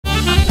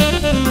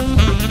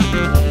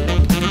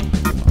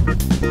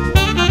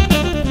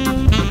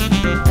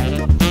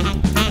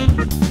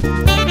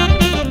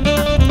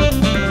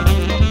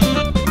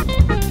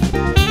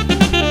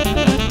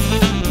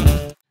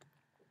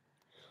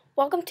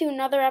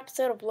another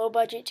episode of Low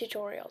Budget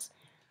Tutorials,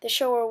 the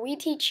show where we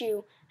teach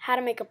you how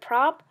to make a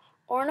prop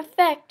or an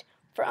effect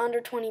for under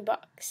 20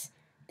 bucks.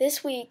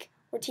 This week,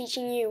 we're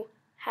teaching you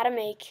how to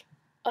make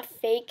a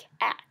fake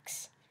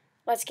axe.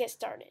 Let's get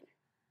started.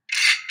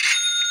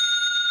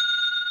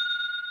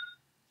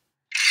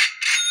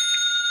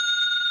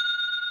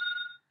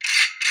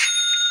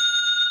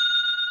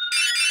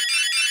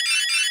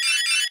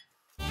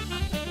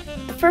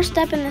 The first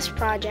step in this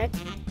project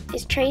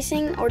is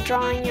tracing or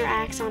drawing your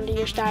axe onto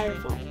your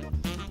styrofoam.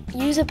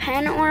 Use a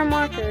pen or a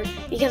marker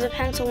because a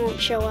pencil won't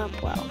show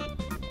up well.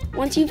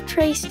 Once you've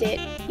traced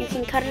it, you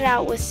can cut it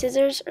out with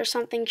scissors or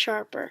something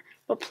sharper,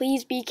 but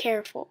please be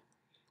careful.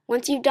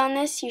 Once you've done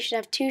this, you should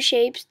have two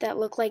shapes that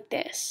look like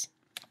this.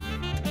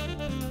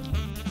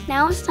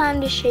 Now it's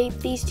time to shape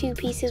these two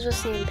pieces with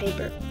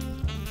sandpaper.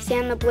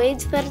 Sand the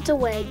blade so that it's a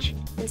wedge,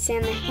 and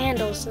sand the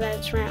handle so that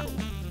it's round.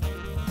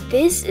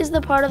 This is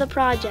the part of the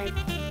project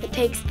that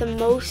takes the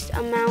most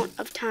amount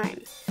of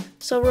time.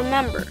 So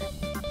remember,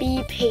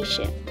 be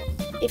patient.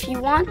 If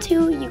you want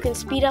to, you can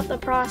speed up the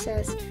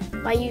process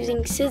by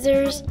using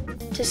scissors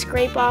to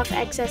scrape off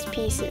excess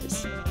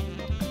pieces.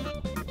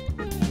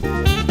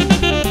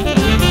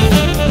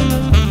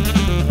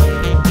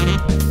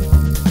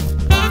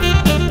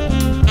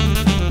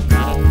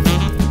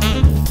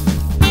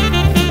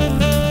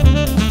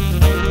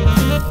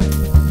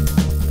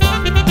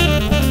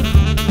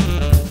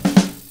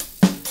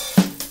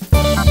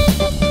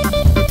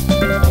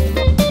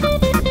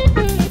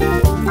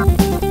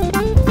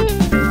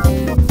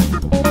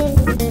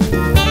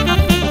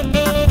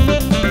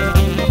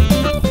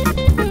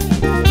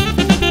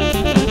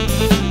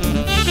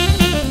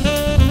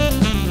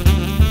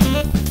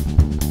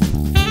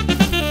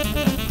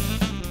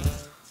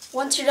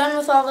 Once you're done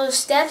with all those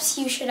steps,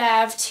 you should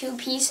have two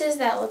pieces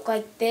that look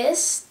like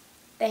this,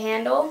 the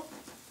handle,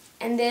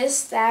 and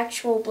this, the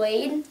actual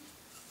blade.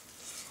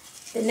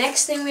 The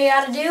next thing we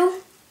gotta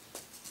do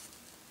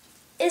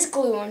is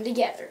glue them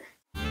together.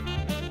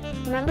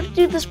 Remember to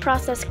do this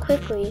process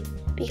quickly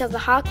because the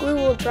hot glue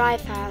will dry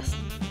fast,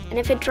 and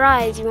if it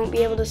dries, you won't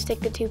be able to stick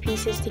the two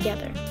pieces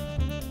together.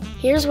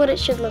 Here's what it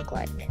should look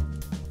like.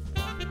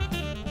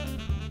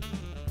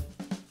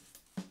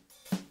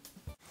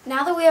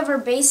 Now that we have our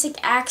basic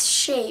axe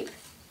shape,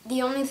 the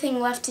only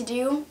thing left to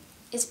do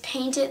is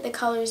paint it the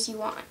colors you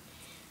want.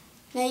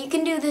 Now you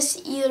can do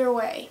this either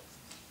way.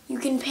 You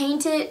can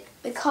paint it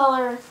the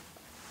color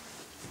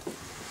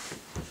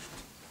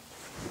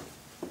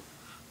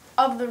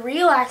of the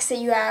real axe that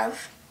you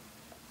have,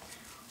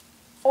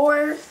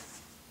 or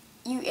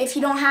if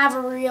you don't have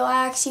a real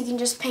axe, you can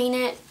just paint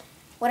it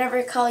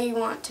whatever color you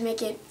want to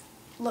make it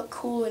look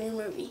cool in your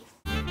movie.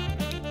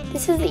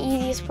 This is the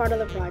easiest part of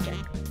the project.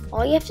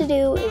 All you have to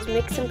do is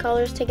mix some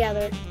colors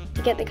together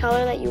to get the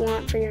color that you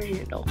want for your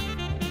handle.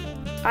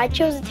 I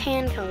chose a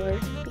tan color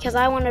because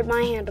I wanted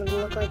my handle to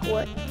look like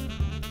wood.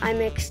 I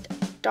mixed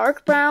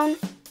dark brown,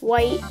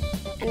 white,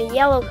 and a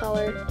yellow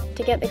color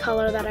to get the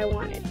color that I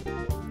wanted.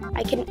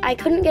 I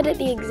couldn't get it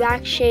the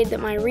exact shade that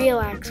my real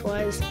axe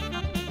was,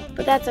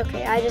 but that's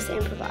okay, I just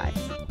improvised.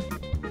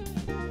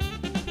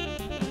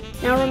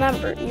 Now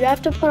remember, you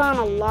have to put on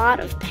a lot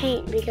of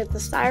paint because the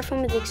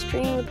styrofoam is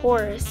extremely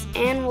porous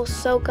and will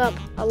soak up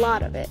a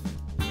lot of it.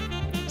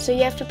 So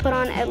you have to put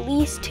on at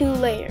least 2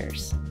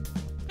 layers.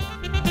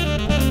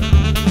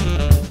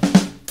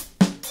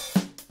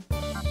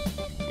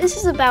 This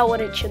is about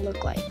what it should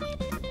look like.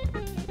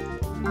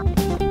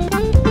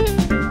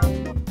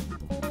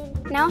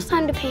 Now it's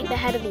time to paint the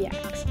head of the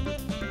axe.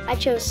 I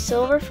chose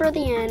silver for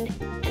the end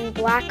and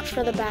black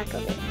for the back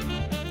of it.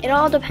 It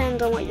all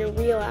depends on what your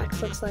real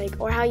axe looks like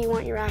or how you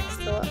want your axe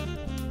to look.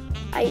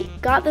 I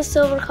got the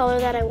silver color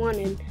that I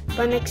wanted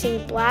by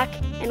mixing black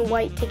and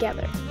white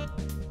together.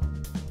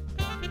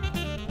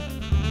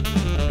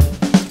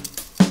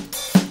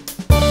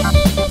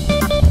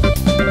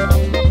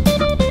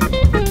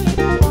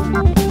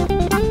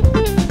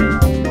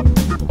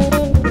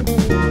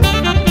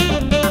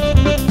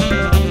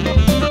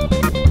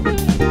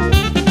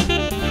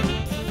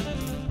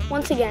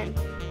 Once again,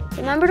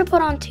 remember to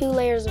put on 2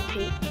 layers of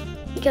paint,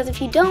 because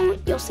if you don't,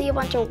 you'll see a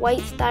bunch of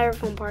white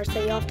styrofoam parts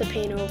that you'll have to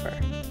paint over.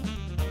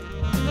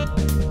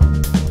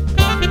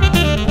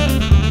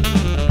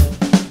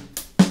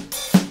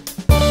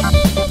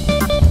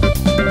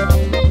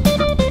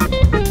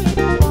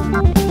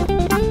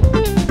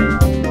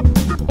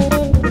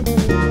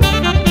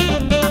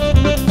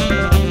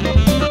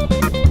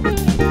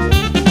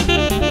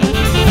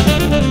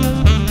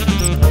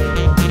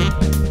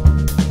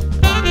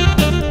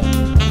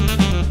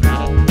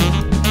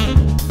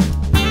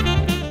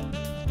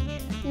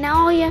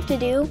 Now all you have to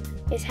do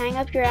is hang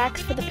up your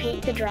axe for the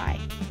paint to dry,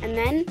 and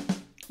then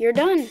you're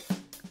done.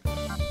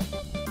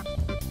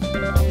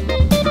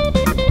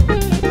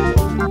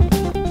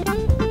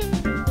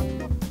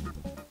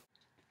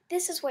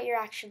 This is what your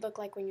axe should look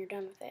like when you're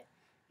done with it.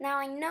 Now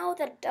I know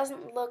that it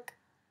doesn't look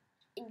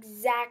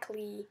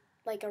exactly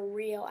like a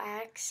real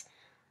axe,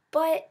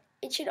 but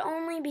it should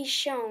only be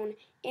shown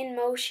in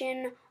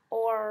motion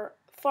or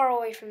far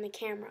away from the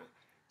camera.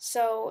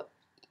 So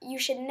you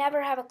should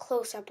never have a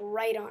close-up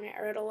right on it,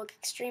 or it'll look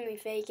extremely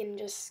fake and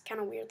just kind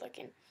of weird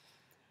looking.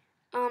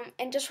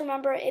 And just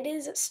remember, it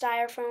is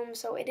styrofoam,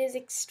 so it is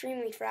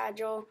extremely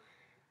fragile.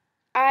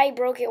 I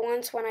broke it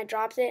once when I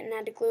dropped it and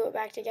had to glue it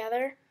back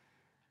together.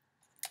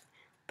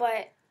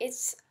 But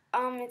it's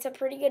a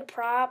pretty good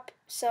prop.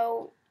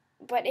 So,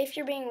 but if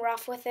you're being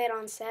rough with it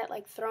on set,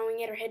 like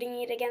throwing it or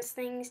hitting it against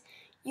things,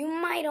 you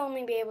might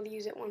only be able to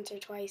use it once or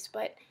twice.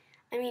 But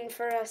I mean,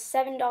 for a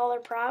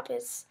 $7 prop,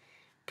 it's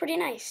pretty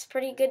nice,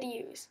 pretty good to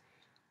use.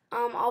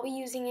 I'll be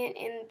using it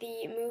in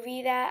the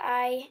movie that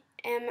I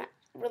am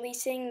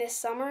releasing this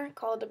summer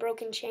called The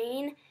Broken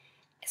Chain.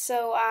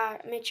 So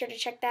make sure to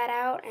check that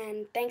out,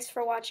 and thanks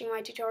for watching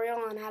my tutorial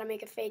on how to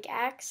make a fake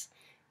axe.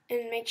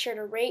 And make sure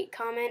to rate,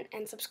 comment,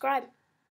 and subscribe.